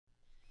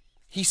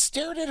He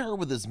stared at her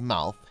with his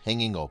mouth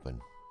hanging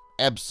open,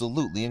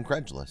 absolutely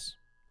incredulous.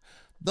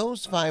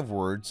 Those 5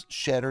 words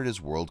shattered his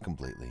world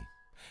completely.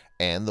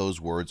 And those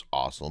words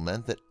also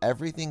meant that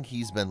everything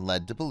he's been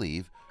led to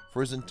believe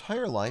for his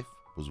entire life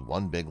was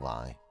one big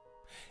lie.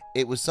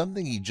 It was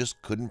something he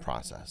just couldn't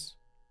process.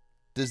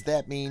 "Does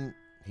that mean,"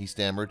 he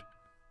stammered.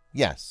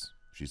 "Yes,"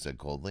 she said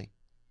coldly.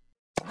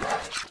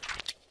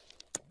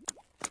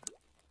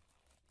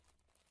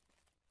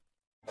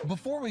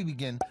 Before we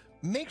begin,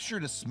 make sure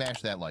to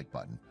smash that like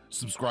button,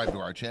 subscribe to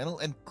our channel,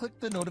 and click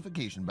the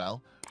notification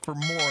bell for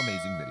more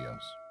amazing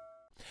videos.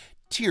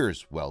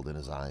 Tears welled in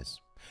his eyes,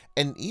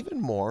 and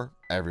even more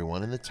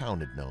everyone in the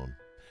town had known.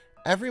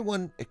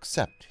 Everyone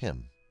except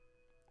him.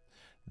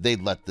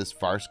 They'd let this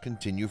farce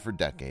continue for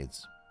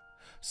decades.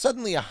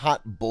 Suddenly a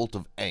hot bolt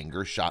of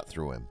anger shot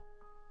through him.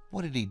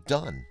 What had he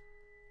done?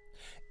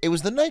 It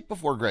was the night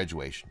before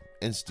graduation,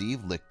 and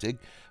Steve Lichtig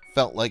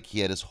felt like he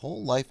had his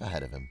whole life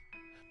ahead of him.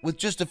 With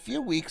just a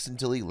few weeks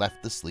until he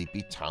left the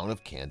sleepy town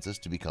of Kansas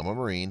to become a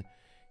Marine,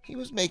 he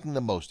was making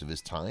the most of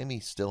his time he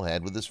still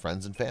had with his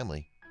friends and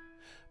family.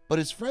 But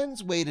his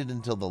friends waited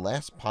until the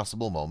last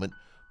possible moment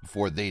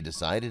before they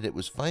decided it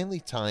was finally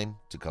time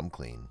to come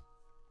clean.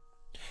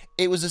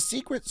 It was a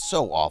secret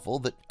so awful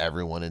that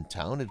everyone in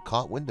town had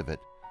caught wind of it.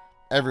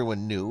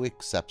 Everyone knew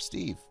except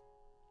Steve.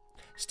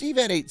 Steve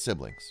had 8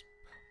 siblings.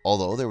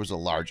 Although there was a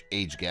large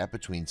age gap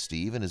between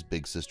Steve and his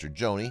big sister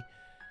Joni,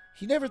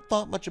 he never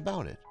thought much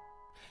about it.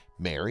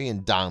 Mary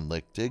and Don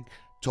Lichtig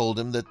told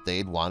him that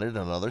they'd wanted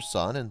another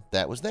son, and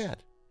that was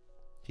that.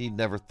 He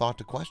never thought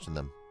to question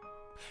them.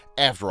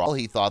 After all,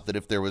 he thought that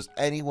if there was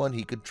anyone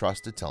he could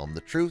trust to tell him the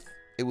truth,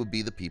 it would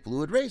be the people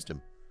who had raised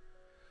him.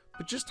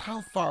 But just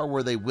how far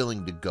were they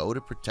willing to go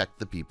to protect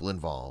the people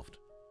involved?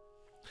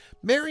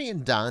 Mary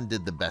and Don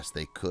did the best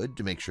they could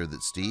to make sure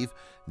that Steve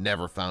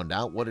never found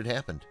out what had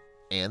happened,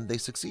 and they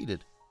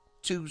succeeded,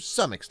 to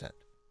some extent.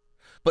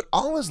 But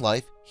all his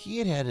life, he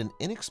had had an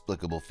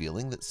inexplicable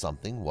feeling that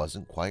something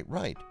wasn't quite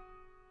right.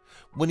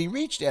 When he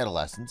reached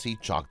adolescence, he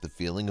chalked the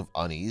feeling of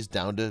unease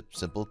down to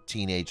simple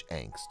teenage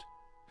angst.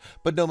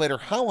 But no matter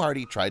how hard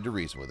he tried to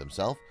reason with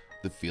himself,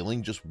 the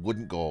feeling just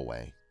wouldn't go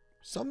away.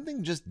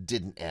 Something just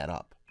didn't add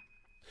up.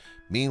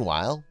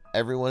 Meanwhile,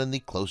 everyone in the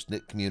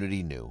close-knit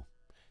community knew.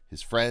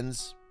 His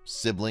friends,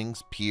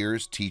 siblings,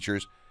 peers,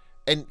 teachers,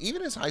 and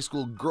even his high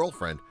school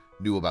girlfriend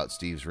knew about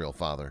Steve's real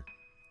father.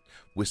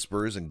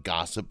 Whispers and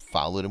gossip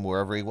followed him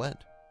wherever he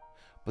went.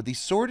 But the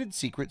sordid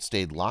secret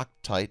stayed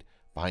locked tight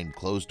behind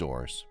closed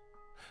doors.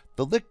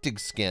 The Lichtig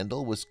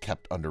scandal was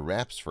kept under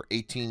wraps for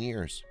 18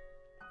 years.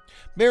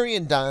 Mary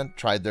and Don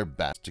tried their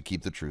best to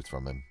keep the truth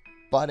from him,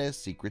 but as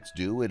secrets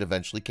do, it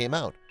eventually came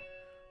out.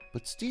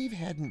 But Steve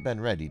hadn't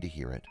been ready to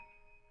hear it.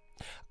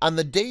 On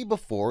the day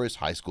before his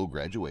high school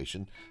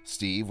graduation,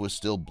 Steve was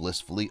still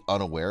blissfully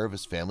unaware of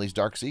his family's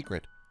dark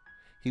secret.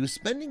 He was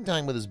spending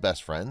time with his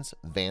best friends,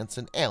 Vance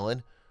and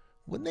Alan,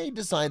 when they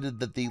decided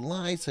that the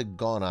lies had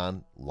gone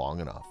on long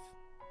enough.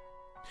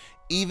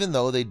 Even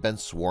though they'd been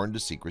sworn to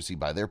secrecy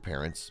by their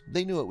parents,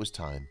 they knew it was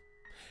time.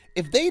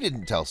 If they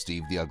didn't tell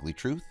Steve the ugly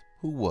truth,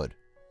 who would?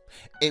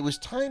 It was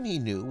time he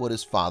knew what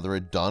his father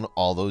had done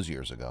all those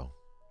years ago.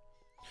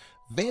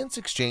 Vance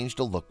exchanged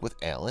a look with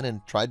Alan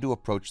and tried to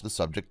approach the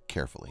subject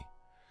carefully.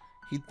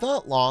 He'd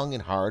thought long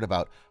and hard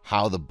about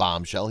how the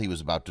bombshell he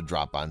was about to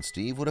drop on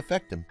Steve would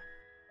affect him.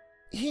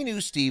 He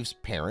knew Steve's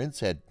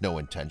parents had no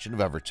intention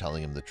of ever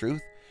telling him the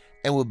truth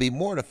and would be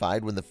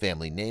mortified when the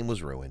family name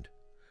was ruined.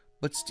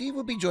 But Steve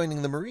would be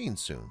joining the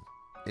Marines soon.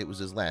 It was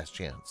his last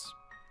chance.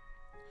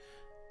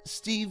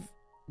 "Steve,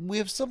 we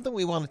have something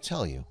we want to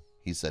tell you,"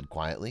 he said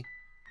quietly.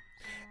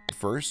 At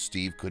first,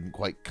 Steve couldn't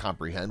quite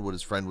comprehend what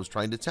his friend was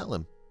trying to tell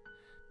him.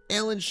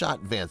 Alan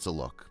shot Vance a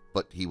look,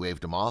 but he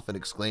waved him off and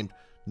exclaimed,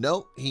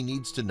 "No, he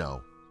needs to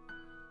know."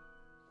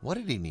 What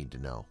did he need to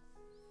know?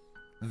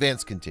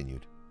 Vance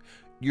continued,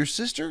 "Your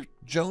sister,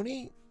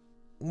 Joni?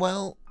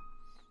 Well..."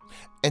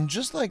 And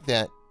just like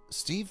that,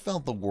 Steve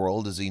felt the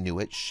world as he knew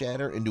it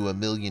shatter into a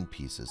million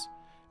pieces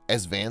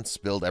as Vance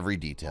spilled every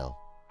detail.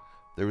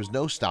 There was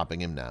no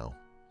stopping him now.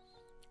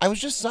 "I was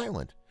just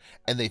silent,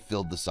 and they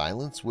filled the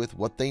silence with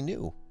what they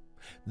knew.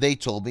 They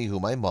told me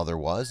who my mother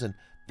was, and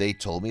they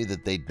told me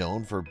that they'd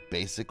known for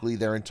basically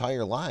their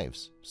entire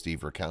lives,"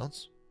 Steve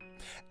recounts,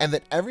 "and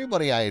that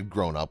everybody I had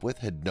grown up with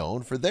had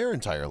known for their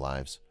entire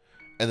lives,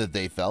 and that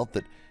they felt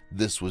that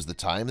this was the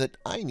time that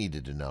I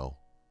needed to know."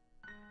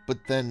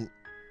 But then,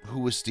 who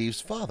was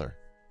Steve's father?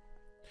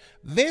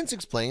 Vance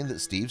explained that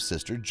Steve's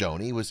sister,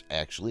 Joni, was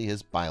actually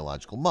his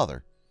biological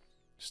mother.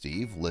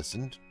 Steve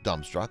listened,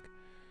 dumbstruck.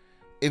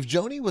 If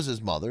Joni was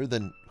his mother,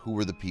 then who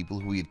were the people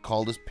who he had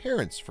called his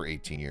parents for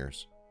 18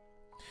 years?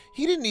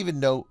 He didn't even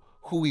know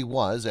who he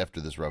was after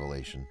this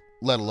revelation,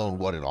 let alone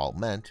what it all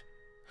meant.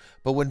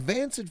 But when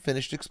Vance had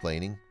finished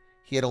explaining,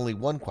 he had only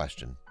one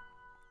question.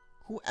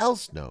 "Who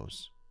else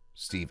knows?"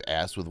 Steve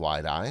asked with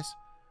wide eyes.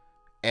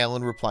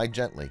 Alan replied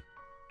gently,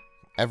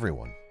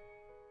 "Everyone."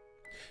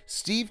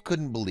 Steve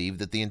couldn't believe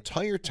that the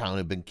entire town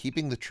had been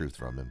keeping the truth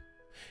from him.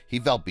 He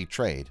felt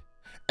betrayed,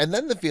 and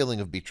then the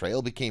feeling of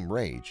betrayal became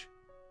rage.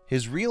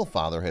 his real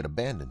father had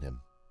abandoned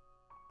him.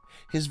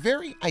 His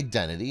very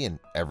identity and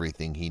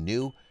everything he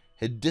knew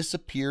had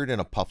disappeared in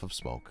a puff of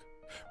smoke,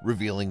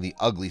 revealing the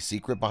ugly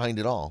secret behind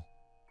it all.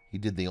 He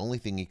did the only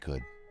thing he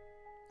could.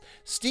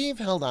 Steve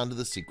held on to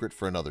the secret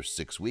for another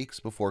 6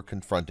 weeks before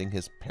confronting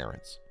his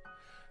parents.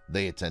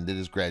 They attended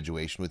his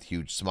graduation with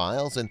huge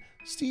smiles, and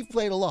Steve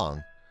played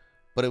along,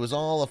 but it was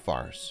all a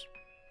farce.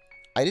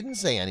 "I didn't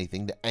say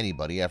anything to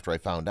anybody after I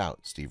found out,"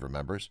 Steve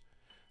remembers.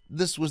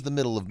 "This was the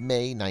middle of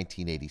May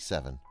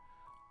 1987.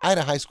 I had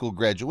a high school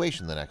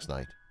graduation the next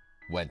night.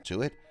 Went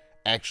to it,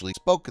 actually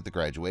spoke at the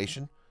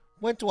graduation,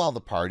 went to all the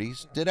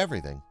parties, did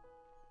everything.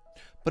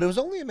 But it was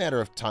only a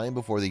matter of time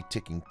before the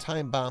ticking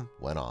time bomb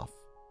went off.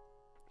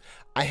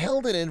 I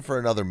held it in for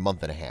another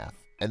month and a half,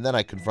 and then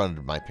I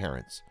confronted my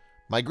parents,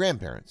 my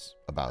grandparents,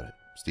 about it,"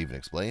 Stephen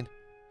explained.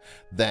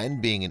 "Then,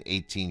 being an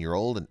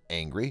 18-year-old and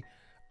angry,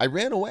 I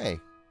ran away,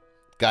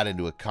 got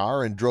into a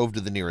car and drove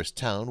to the nearest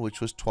town, which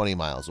was 20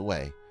 miles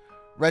away,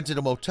 rented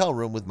a motel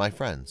room with my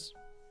friends.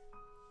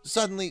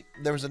 Suddenly,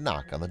 there was a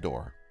knock on the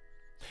door.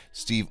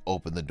 Steve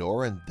opened the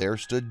door, and there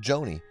stood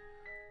Joni,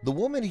 the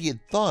woman he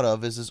had thought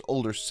of as his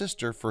older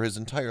sister for his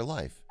entire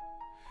life.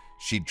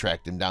 She'd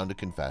tracked him down to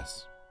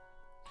confess.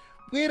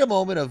 We had a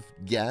moment of,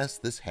 'Yes,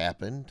 this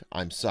happened.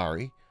 I'm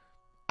sorry.'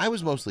 I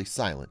was mostly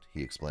silent,"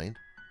 he explained.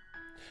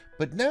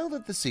 But now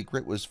that the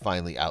secret was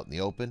finally out in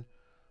the open,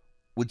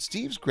 would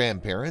Steve's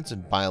grandparents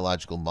and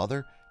biological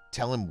mother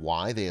tell him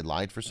why they had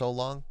lied for so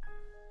long?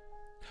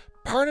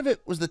 Part of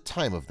it was the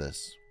time of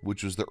this,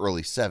 which was the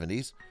early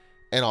 70s,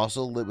 and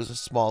also it was a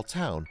small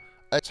town,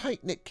 a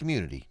tight-knit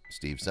community,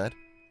 Steve said.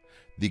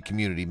 The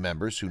community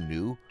members who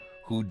knew,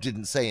 who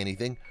didn't say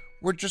anything,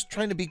 were just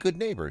trying to be good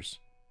neighbors.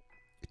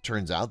 It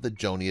turns out that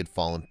Joni had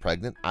fallen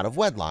pregnant out of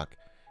wedlock,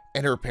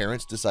 and her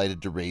parents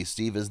decided to raise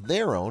Steve as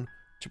their own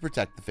to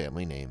protect the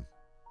family name.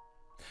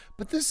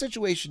 But this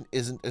situation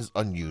isn't as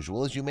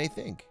unusual as you may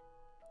think.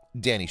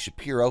 Dani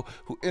Shapiro,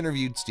 who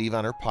interviewed Steve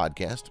on her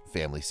podcast,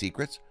 Family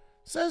Secrets,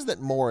 says that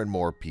more and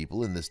more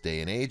people in this day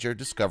and age are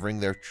discovering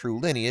their true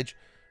lineage,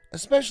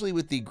 especially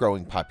with the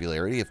growing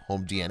popularity of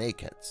home DNA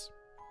kits.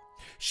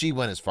 She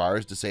went as far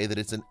as to say that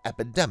it's an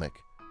epidemic.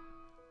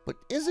 But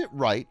is it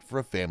right for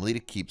a family to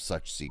keep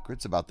such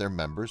secrets about their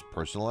members'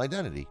 personal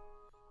identity?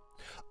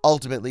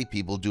 Ultimately,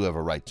 people do have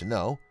a right to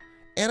know,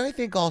 and I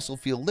think also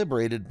feel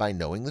liberated by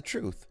knowing the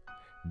truth,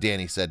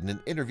 Dani said in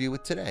an interview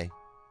with Today.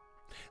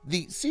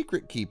 The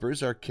secret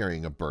keepers are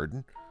carrying a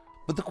burden,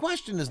 but the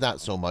question is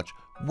not so much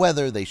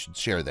whether they should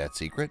share that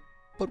secret,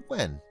 but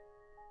when.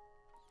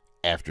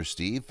 After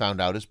Steve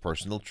found out his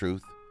personal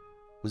truth,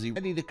 was he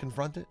ready to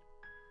confront it?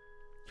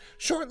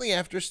 Shortly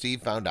after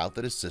Steve found out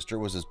that his sister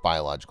was his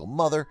biological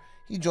mother,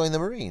 he joined the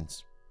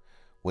Marines.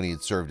 When he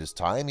had served his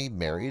time, he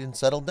married and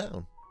settled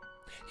down.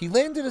 He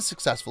landed a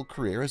successful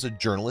career as a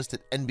journalist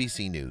at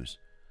NBC News,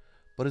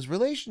 but his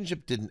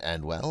relationship didn't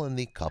end well and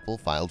the couple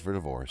filed for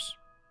divorce.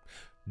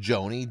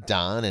 Joni,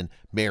 Don, and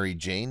Mary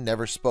Jane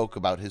never spoke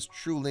about his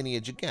true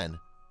lineage again,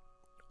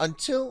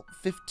 until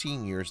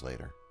 15 years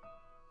later.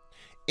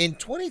 In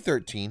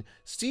 2013,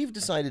 Steve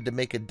decided to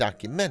make a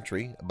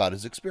documentary about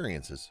his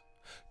experiences,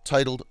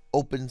 titled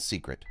Open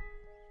Secret.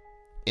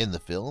 In the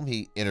film,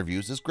 he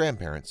interviews his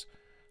grandparents,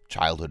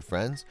 childhood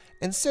friends,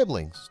 and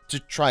siblings to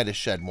try to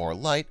shed more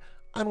light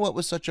on what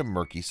was such a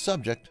murky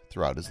subject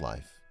throughout his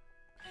life.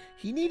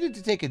 He needed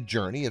to take a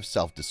journey of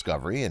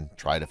self-discovery and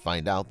try to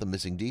find out the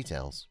missing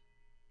details.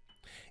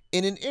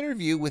 In an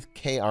interview with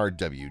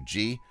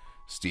KRWG,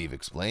 Steve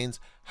explains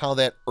how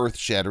that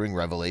earth-shattering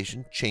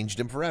revelation changed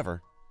him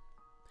forever.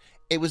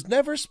 It was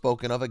never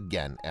spoken of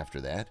again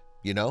after that,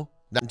 not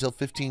until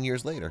 15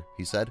 years later,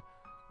 he said.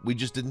 We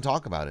just didn't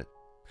talk about it.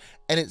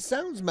 And it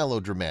sounds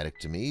melodramatic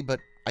to me, but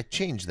I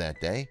changed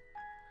that day.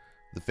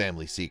 The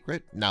family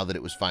secret, now that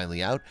it was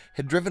finally out,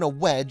 had driven a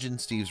wedge in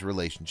Steve's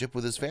relationship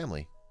with his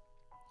family.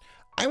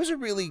 I was a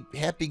really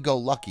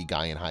happy-go-lucky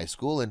guy in high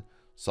school, and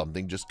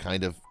something just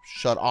kind of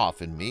shut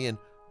off in me, and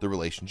the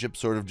relationship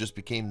sort of just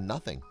became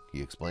nothing,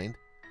 he explained.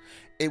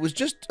 It was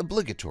just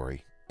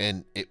obligatory,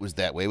 and it was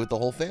that way with the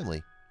whole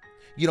family.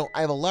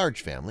 I have a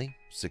large family,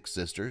 6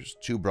 sisters,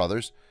 2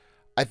 brothers.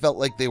 I felt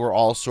like they were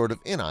all sort of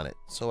in on it,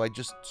 so I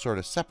just sort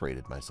of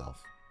separated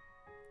myself.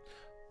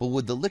 But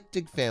would the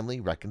Lichtig family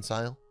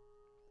reconcile?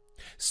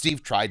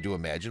 Steve tried to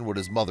imagine what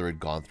his mother had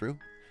gone through.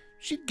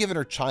 She'd given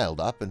her child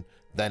up and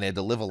then had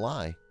to live a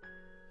lie.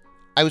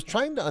 I was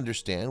trying to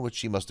understand what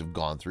she must have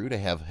gone through to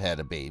have had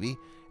a baby,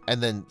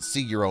 and then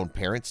see your own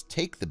parents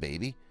take the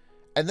baby,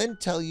 and then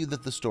tell you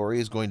that the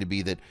story is going to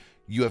be that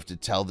you have to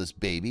tell this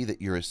baby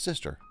that you're his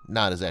sister,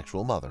 not his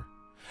actual mother,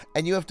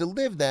 and you have to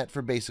live that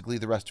for basically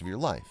the rest of your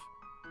life.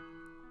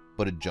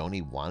 But had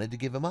Joni wanted to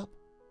give him up?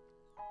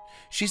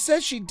 She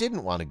says she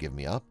didn't want to give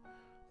me up.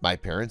 My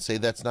parents say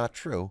that's not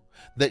true,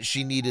 that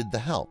she needed the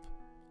help.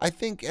 I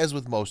think, as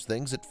with most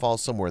things, it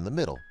falls somewhere in the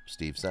middle,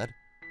 Steve said.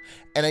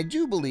 And I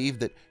do believe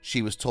that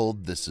she was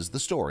told this is the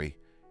story.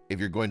 If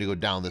you're going to go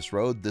down this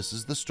road, this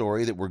is the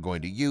story that we're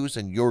going to use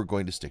and you're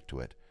going to stick to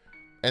it.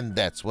 And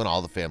that's when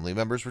all the family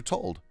members were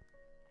told.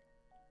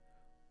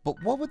 But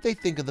what would they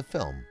think of the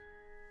film?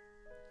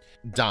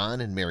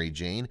 Don and Mary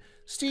Jane,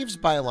 Steve's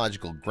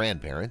biological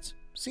grandparents,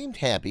 seemed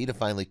happy to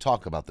finally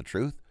talk about the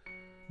truth,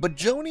 but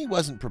Joni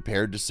wasn't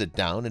prepared to sit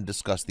down and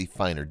discuss the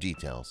finer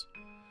details.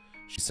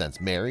 She's since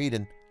married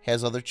and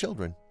has other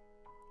children.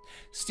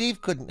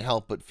 Steve couldn't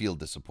help but feel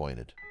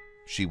disappointed.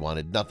 She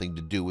wanted nothing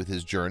to do with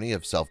his journey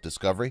of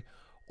self-discovery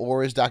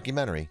or his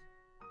documentary.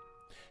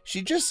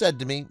 She just said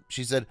to me,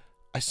 she said,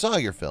 "I saw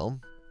your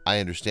film. I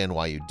understand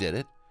why you did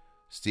it."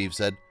 Steve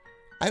said,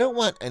 "I don't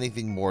want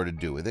anything more to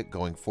do with it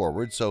going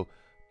forward, so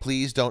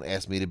please don't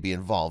ask me to be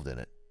involved in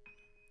it."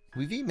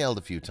 We've emailed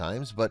a few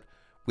times, but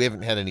we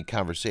haven't had any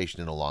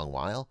conversation in a long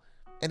while,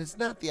 and it's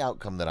not the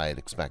outcome that I had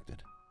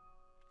expected.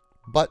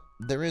 But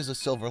there is a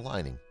silver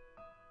lining.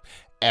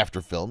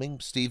 After filming,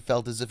 Steve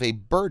felt as if a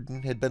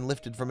burden had been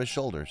lifted from his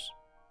shoulders.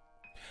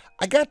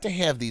 I got to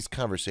have these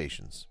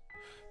conversations.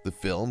 The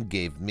film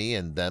gave me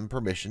and them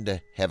permission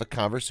to have a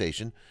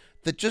conversation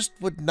that just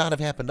would not have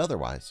happened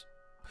otherwise.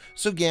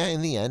 So yeah,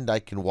 in the end, I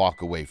can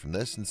walk away from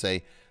this and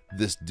say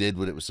this did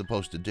what it was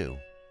supposed to do.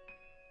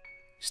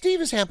 Steve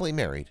is happily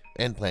married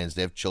and plans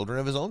to have children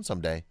of his own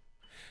someday.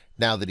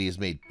 Now that he has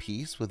made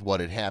peace with what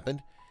had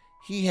happened,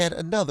 he had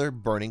another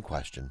burning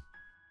question.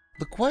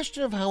 The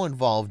question of how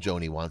involved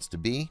Joni wants to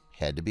be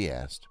had to be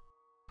asked.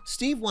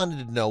 Steve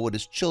wanted to know what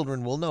his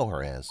children will know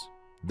her as,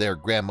 their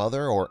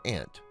grandmother or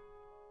aunt.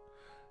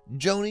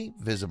 Joni,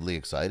 visibly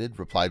excited,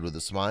 replied with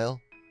a smile,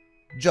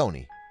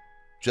 "Joni,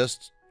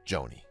 just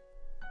Joni."